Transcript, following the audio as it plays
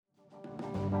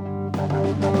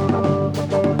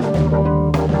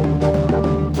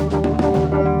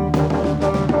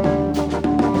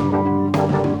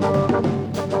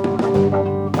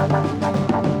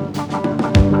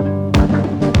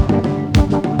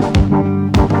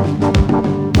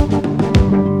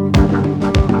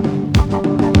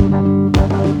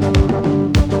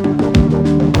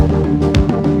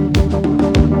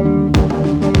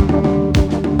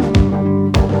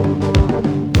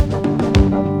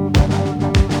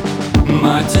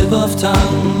My tip of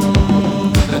tongue,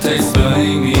 the taste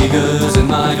burning eagers in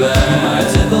my glass. My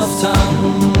tip of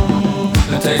tongue,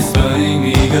 the taste burning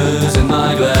eagers in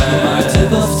my glass. My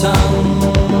tip of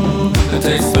tongue, the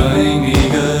taste burning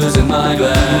eagers in my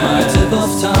glass. My tip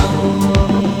of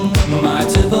tongue, my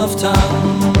tip of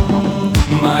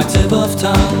tongue, my tip of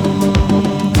tongue,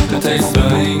 the taste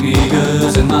burning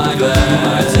eagers in my glass.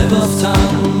 My tip of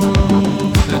tongue,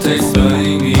 the taste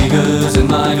burning eagers in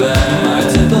my glass. My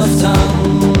tip of tongue,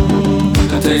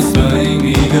 the taste burning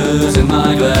eagers in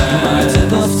my glass. My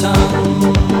tip of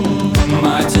tongue,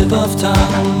 my tip of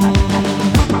tongue.